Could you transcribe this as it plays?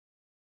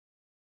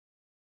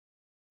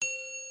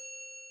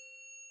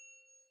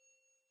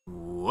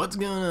What's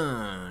going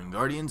on,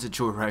 Guardians? It's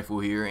Short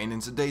Rifle here, and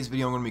in today's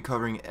video I'm going to be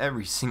covering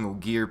every single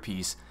gear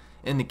piece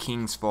in the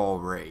King's Fall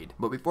raid.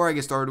 But before I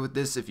get started with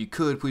this, if you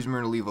could, please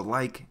remember to leave a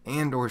like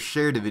and or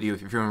share the video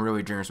if you're feeling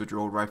really generous with your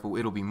old rifle.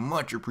 It'll be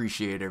much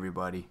appreciated,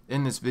 everybody.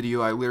 In this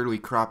video, I literally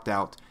cropped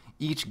out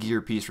each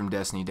gear piece from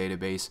Destiny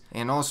database,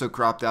 and also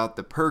cropped out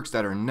the perks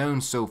that are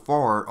known so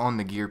far on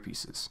the gear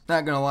pieces.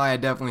 Not gonna lie, I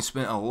definitely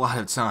spent a lot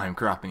of time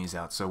cropping these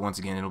out, so once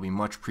again, it'll be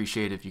much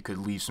appreciated if you could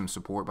leave some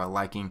support by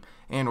liking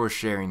and or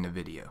sharing the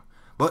video.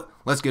 But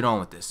let's get on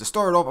with this. To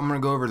start off, I'm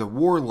gonna go over the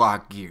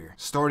Warlock gear,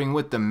 starting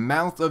with the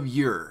Mouth of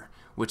Ur,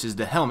 which is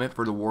the helmet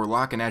for the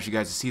Warlock, and as you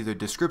guys see, the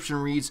description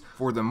reads,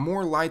 "For the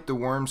more light the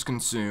worms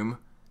consume,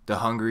 the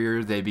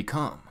hungrier they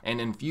become." And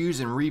Infuse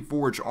and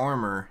Reforge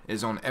armor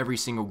is on every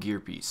single gear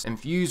piece.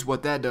 Infuse,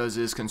 what that does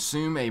is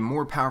consume a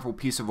more powerful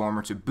piece of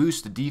armor to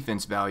boost the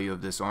defense value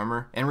of this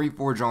armor, and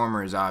Reforge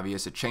armor is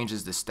obvious, it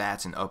changes the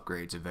stats and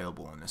upgrades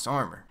available in this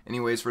armor.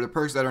 Anyways, for the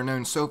perks that are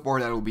known so far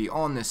that will be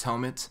on this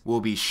helmet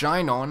will be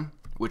Shine On,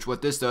 which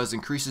what this does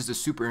increases the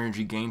super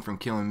energy gain from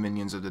killing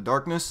minions of the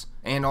darkness,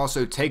 and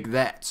also Take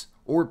That.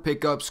 Orb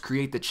pickups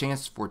create the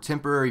chance for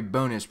temporary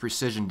bonus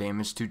precision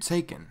damage to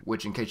Taken,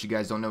 which, in case you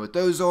guys don't know what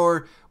those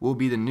are, will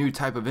be the new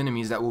type of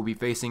enemies that we'll be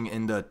facing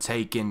in the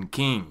Taken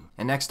King.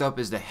 And next up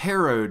is the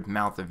Harrowed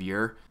Mouth of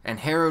Ur, and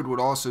Harrowed would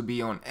also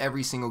be on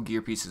every single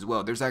gear piece as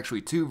well. There's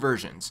actually two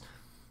versions,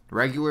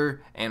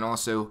 regular and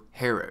also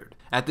Harrowed.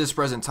 At this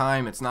present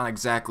time, it's not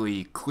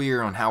exactly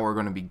clear on how we're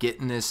going to be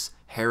getting this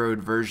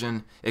Harrowed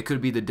version. It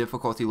could be the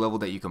difficulty level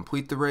that you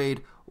complete the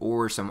raid,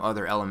 or some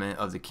other element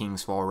of the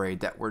King's Fall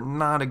raid that we're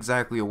not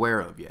exactly aware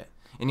of yet.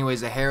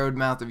 Anyways, the Harrowed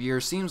Mouth of Ur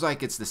seems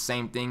like it's the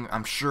same thing.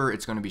 I'm sure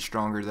it's going to be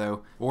stronger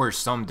though, or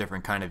some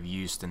different kind of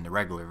use than the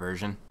regular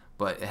version.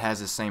 But it has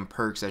the same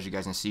perks as you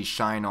guys can see,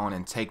 Shine On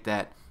and Take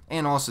That,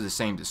 and also the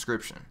same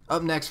description.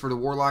 Up next for the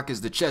Warlock is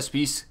the chest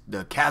piece,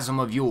 the Chasm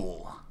of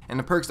Yule. And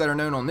the perks that are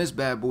known on this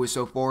bad boy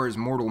so far is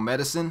Mortal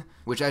Medicine,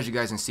 which as you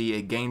guys can see,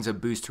 it gains a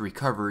boost to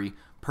recovery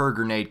per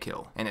grenade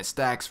kill, and it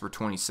stacks for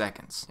 20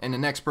 seconds. And the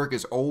next perk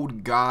is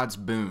Old God's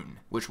Boon,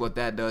 which what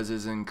that does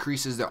is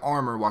increases the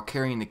armor while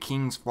carrying the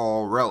King's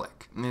Fall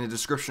relic. And in the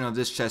description of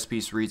this chest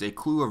piece reads, "A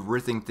clue of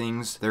writhing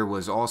things there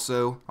was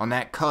also on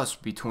that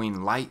cusp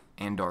between light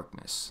and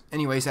darkness."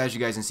 Anyways, as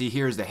you guys can see,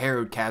 here's the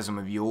Harrowed Chasm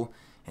of Yule,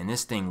 and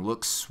this thing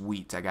looks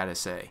sweet, I gotta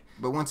say.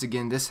 But once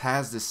again, this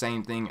has the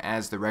same thing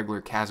as the regular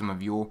Chasm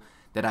of Yule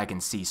that I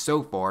can see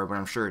so far, but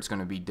I'm sure it's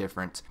going to be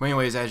different. But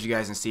anyways, as you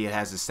guys can see, it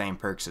has the same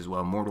perks as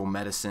well, Mortal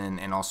Medicine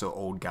and also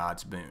Old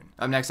God's Boon.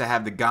 Up next, I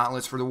have the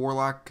gauntlets for the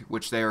Warlock,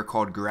 which they are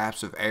called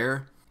Grasp of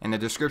Air. And the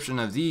description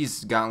of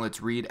these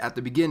gauntlets read, "At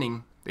the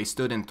beginning, they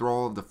stood in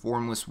thrall of the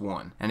Formless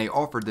One, and they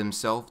offered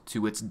themselves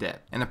to its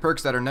depth." And the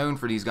perks that are known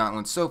for these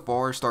gauntlets so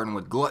far, starting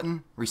with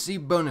Glutton,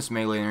 receive bonus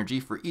melee energy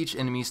for each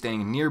enemy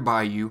standing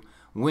nearby you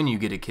when you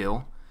get a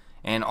kill,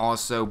 and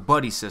also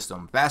Buddy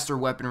System, faster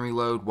weapon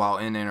reload while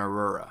in an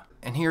Aurora.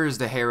 And here is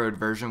the Harrowed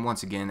version.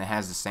 Once again, it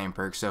has the same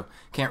perks, so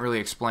can't really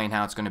explain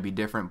how it's going to be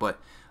different, but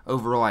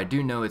overall I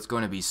do know it's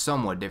going to be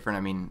somewhat different.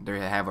 I mean, they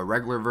have a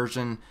regular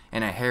version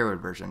and a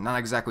Harrowed version. Not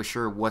exactly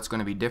sure what's going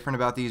to be different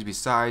about these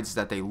besides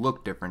that they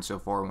look different so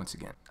far once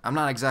again. I'm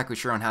not exactly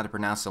sure on how to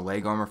pronounce the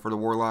leg armor for the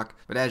Warlock,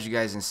 but as you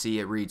guys can see,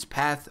 it reads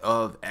Path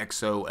of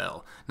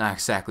XOL. Not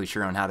exactly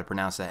sure on how to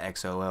pronounce that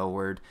XOL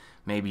word.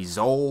 Maybe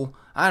Zol?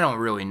 I don't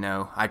really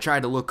know. I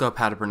tried to look up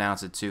how to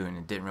pronounce it too, and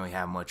it didn't really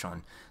have much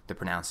on the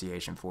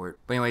pronunciation for it.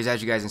 But anyways,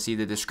 as you guys can see,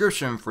 the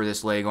description for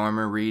this leg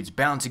armor reads,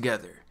 "Bound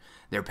together,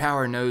 their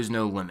power knows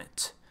no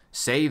limit.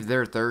 Save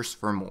their thirst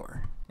for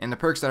more." And the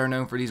perks that are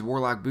known for these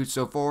Warlock boots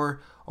so far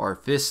are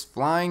Fists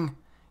Flying,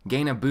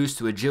 gain a boost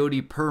to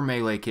agility per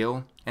melee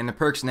kill, and the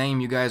perks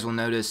name, you guys will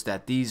notice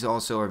that these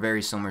also are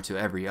very similar to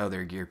every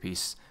other gear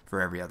piece for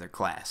every other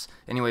class.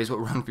 Anyways, what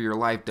Run for Your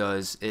Life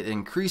does, it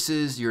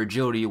increases your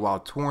agility while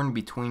torn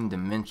between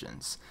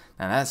dimensions.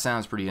 Now that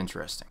sounds pretty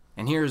interesting.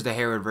 And here's the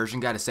Harrowed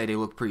version. Gotta say they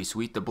look pretty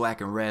sweet. The black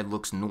and red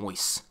looks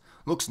nice.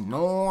 Looks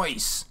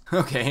nice.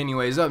 Okay,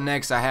 anyways, up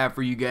next I have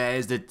for you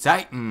guys the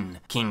Titan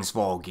King's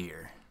Fall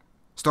gear.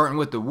 Starting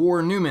with the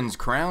War Newman's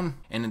Crown,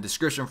 and the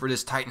description for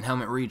this Titan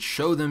helmet reads,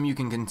 "Show them you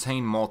can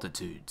contain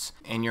multitudes,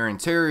 and your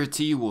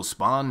interiority will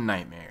spawn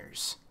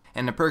nightmares."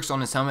 And the perks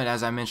on this helmet,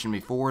 as I mentioned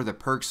before, the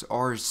perks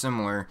are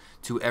similar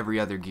to every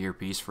other gear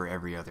piece for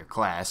every other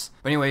class.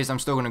 But anyways, I'm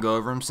still going to go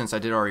over them since I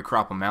did already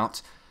crop them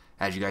out.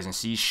 As you guys can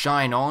see,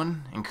 Shine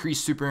On,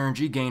 increased super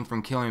energy gained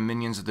from killing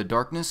minions of the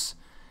darkness,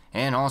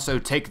 and also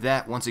Take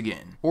That once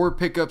again. Orb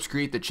pickups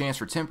create the chance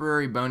for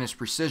temporary bonus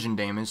precision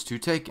damage to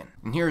Taken.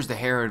 And here's the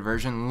Harrowed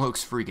version.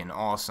 Looks freaking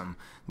awesome.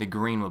 The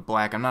green with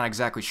black. I'm not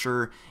exactly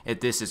sure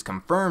if this is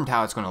confirmed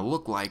how it's going to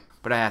look like,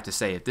 but I have to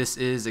say, if this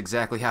is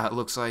exactly how it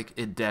looks like,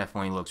 it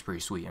definitely looks pretty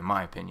sweet in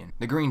my opinion.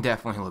 The green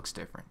definitely looks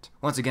different.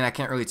 Once again, I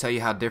can't really tell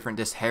you how different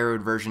this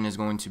Harrowed version is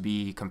going to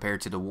be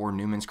compared to the War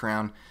Newman's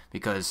Crown,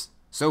 because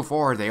so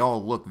far they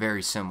all look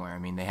very similar. I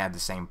mean, they have the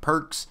same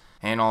perks,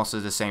 and also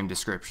the same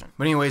description.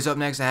 But anyways, up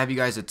next I have you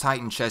guys a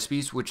Titan chest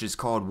piece, which is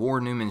called War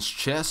Newman's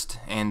Chest,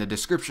 and the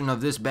description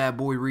of this bad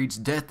boy reads,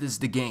 "Death is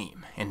the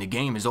game, and the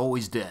game is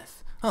always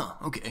death." Huh,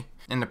 okay.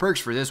 And the perks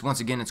for this, once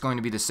again, it's going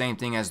to be the same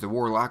thing as the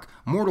Warlock.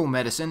 Mortal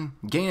Medicine,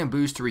 gain a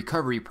boost to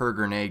recovery per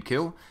grenade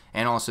kill,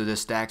 and also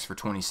this stacks for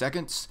 20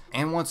 seconds.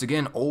 And once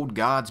again, Old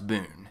God's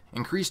Boon,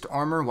 increased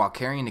armor while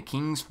carrying the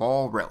King's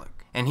Fall relic.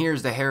 And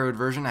here's the harrowed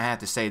version. I have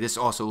to say, this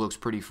also looks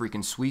pretty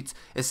freaking sweet.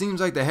 It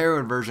seems like the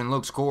harrowed version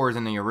looks cooler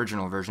than the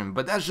original version,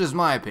 but that's just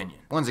my opinion.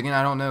 Once again,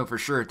 I don't know for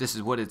sure if this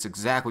is what it's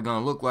exactly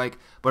going to look like,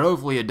 but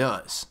hopefully it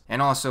does.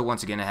 And also,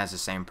 once again, it has the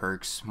same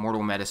perks,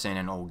 Mortal Medicine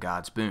and Old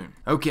God's Boon.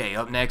 Okay,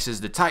 up next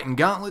is the Titan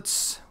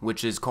Gauntlets,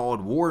 which is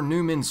called War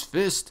Newman's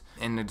Fist.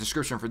 And the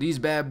description for these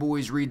bad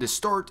boys read, "The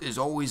start is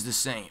always the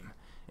same.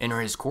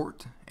 Enter his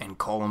court and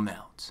call him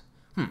out."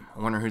 I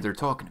wonder who they're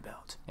talking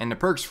about. And the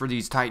perks for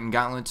these Titan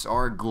Gauntlets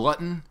are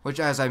Glutton, which,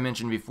 as I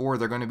mentioned before,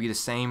 they're going to be the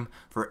same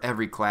for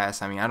every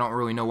class. I mean, I don't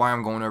really know why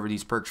I'm going over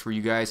these perks for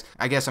you guys.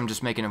 I guess I'm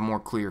just making it more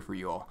clear for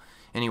you all.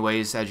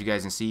 Anyways, as you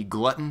guys can see,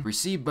 Glutton,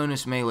 receive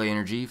bonus melee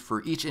energy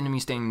for each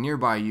enemy staying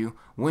nearby you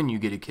when you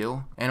get a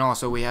kill. And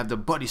also we have the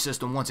buddy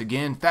system once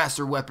again,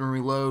 faster weapon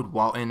reload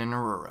while in an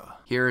Aurora.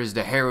 Here is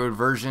the harrowed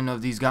version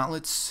of these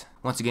gauntlets.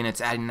 Once again, it's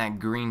adding that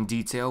green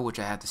detail, which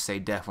I have to say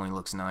definitely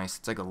looks nice.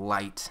 It's like a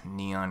light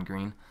neon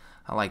green.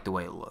 I like the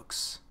way it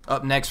looks.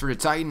 Up next for the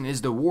Titan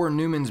is the War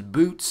Newman's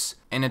Boots,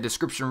 and the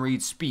description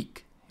reads,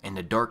 "Speak, and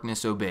the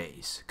darkness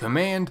obeys.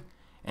 Command,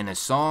 and the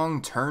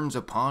song turns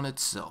upon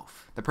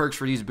itself." The perks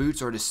for these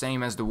boots are the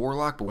same as the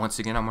Warlock, but once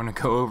again I'm going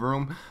to go over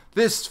them.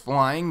 Fists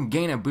Flying,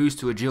 gain a boost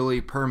to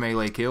agility per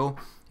melee kill,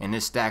 and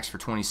this stacks for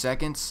 20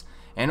 seconds.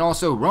 And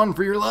also Run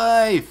for Your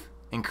Life!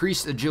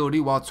 Increased agility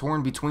while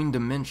torn between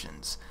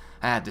dimensions.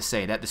 I have to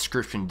say, that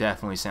description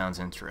definitely sounds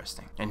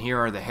interesting. And here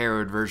are the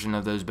harrowed version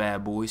of those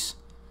bad boys.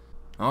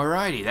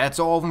 Alrighty, that's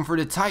all of them for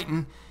the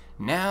Titan.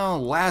 Now,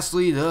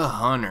 lastly, the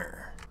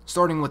Hunter.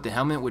 Starting with the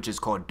helmet, which is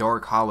called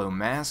Dark Hollow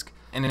Mask.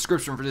 And the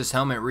description for this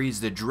helmet reads,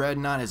 "The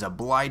Dreadnought is a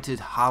blighted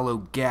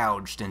hollow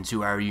gouged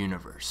into our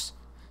universe."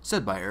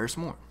 Said by Eris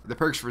Morn. The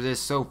perks for this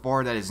so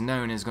far that is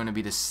known is going to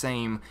be the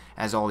same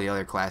as all the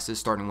other classes,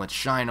 starting with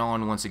Shine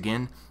On once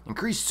again,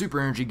 increased super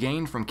energy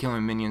gain from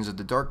killing minions of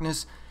the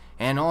darkness,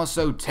 and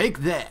also Take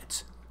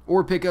That.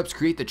 Or pickups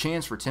create the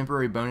chance for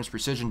temporary bonus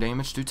precision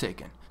damage to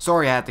Taken.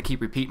 Sorry I have to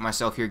keep repeating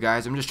myself here,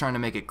 guys. I'm just trying to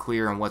make it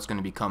clear on what's going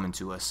to be coming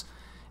to us.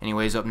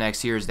 Anyways, up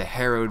next here is the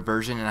harrowed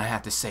version, and I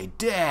have to say,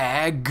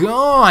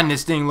 daggone,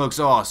 this thing looks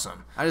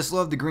awesome. I just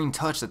love the green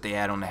touch that they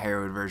add on the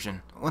harrowed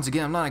version. Once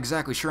again, I'm not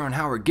exactly sure on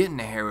how we're getting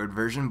the harrowed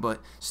version,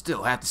 but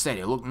still, I have to say,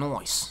 they look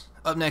nice.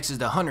 Up next is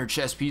the Hunter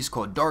chest piece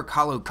called Dark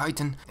Hollow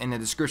Chitin, and the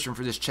description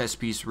for this chest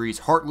piece reads,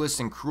 "Heartless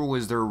and cruel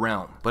is their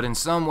realm, but in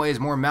some ways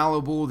more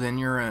malleable than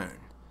your own."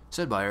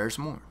 Said by Eris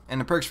Morn.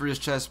 And the perks for this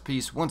chest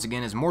piece, once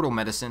again, is Mortal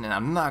Medicine, and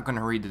I'm not going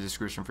to read the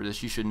description for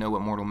this. You should know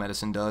what Mortal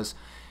Medicine does.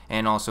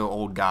 And also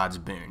Old God's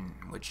Boon,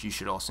 which you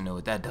should also know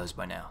what that does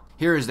by now.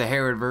 Here is the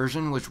harrowed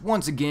version, which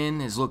once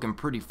again is looking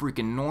pretty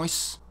freaking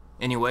nice.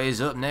 Anyways,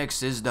 up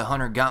next is the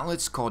Hunter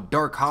Gauntlets called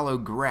Dark Hollow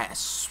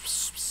Grasp.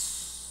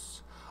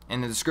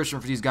 And the description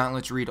for these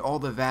gauntlets read, "All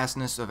the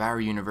vastness of our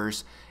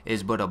universe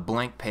is but a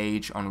blank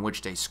page on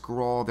which they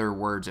scrawl their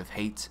words of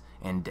hate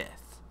and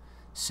death."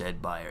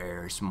 Said by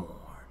Eris Morn.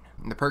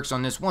 And the perks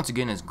on this once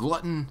again is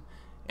Glutton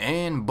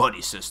and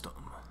Buddy System.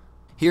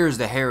 Here is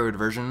the harrowed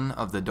version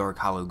of the Dark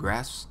Hollow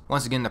Grasp.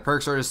 Once again, the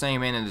perks are the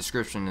same and the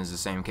description is the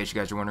same, in case you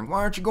guys are wondering,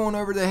 why aren't you going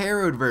over the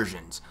harrowed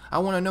versions? I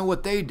want to know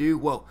what they do.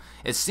 Well,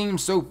 it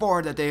seems so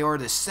far that they are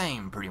the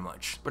same, pretty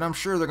much. But I'm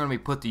sure they're going to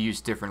be put to use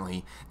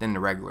differently than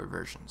the regular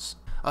versions.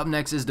 Up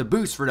next is the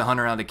boots for the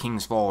Hunter out of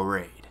King's Fall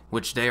raid,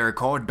 which they are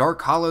called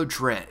Dark Hollow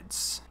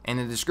Treads. And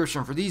the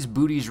description for these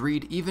booties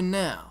read, "Even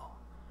now,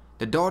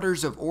 the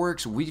daughters of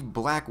Oryx weave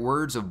black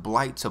words of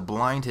blight to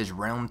blind his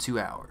realm to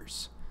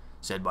ours."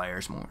 Said by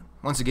Eris Morn.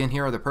 Once again,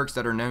 here are the perks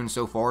that are known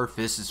so far.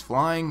 Fists is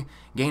Flying,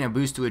 gain a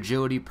boost to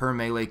agility per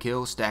melee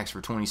kill, stacks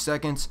for 20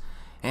 seconds,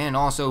 and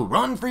also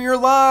Run for Your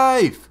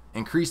Life!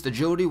 Increased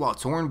agility while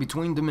torn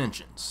between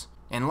dimensions.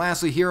 And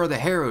lastly, here are the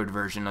harrowed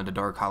version of the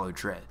Dark Hollow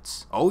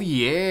Treads. Oh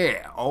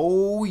yeah!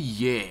 Oh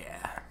yeah!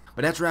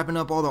 But that's wrapping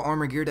up all the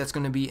armor gear that's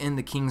going to be in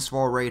the King's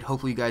Fall raid.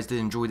 Hopefully you guys did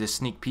enjoy this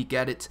sneak peek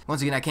at it.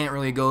 Once again, I can't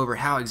really go over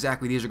how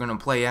exactly these are going to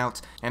play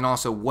out, and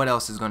also what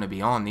else is going to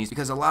be on these,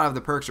 because a lot of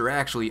the perks are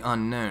actually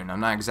unknown. I'm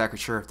not exactly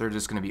sure if they're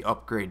just going to be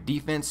upgrade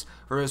defense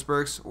for those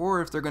perks,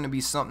 or if they're going to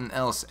be something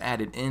else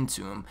added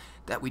into them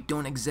that we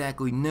don't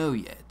exactly know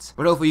yet.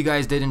 But hopefully you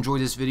guys did enjoy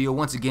this video.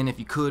 Once again, if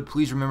you could,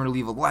 please remember to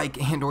leave a like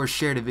and or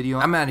share the video.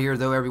 I'm out of here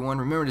though, everyone.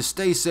 Remember to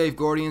stay safe,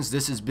 Guardians.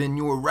 This has been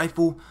your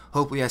Rifle.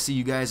 Hopefully I see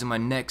you guys in my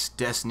next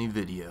Destiny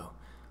video.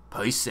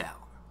 Peace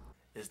out.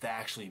 Is to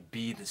actually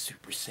be the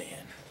Super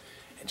Saiyan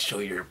and show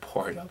you're a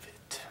part of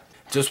it.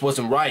 Just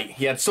wasn't right.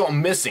 He had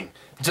something missing.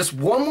 Just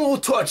one little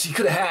touch, he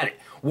could have had it.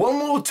 One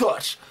little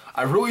touch.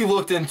 I really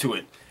looked into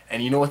it.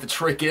 And you know what the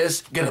trick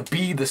is? You gotta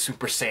be the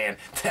Super Saiyan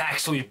to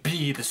actually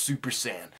be the Super Saiyan.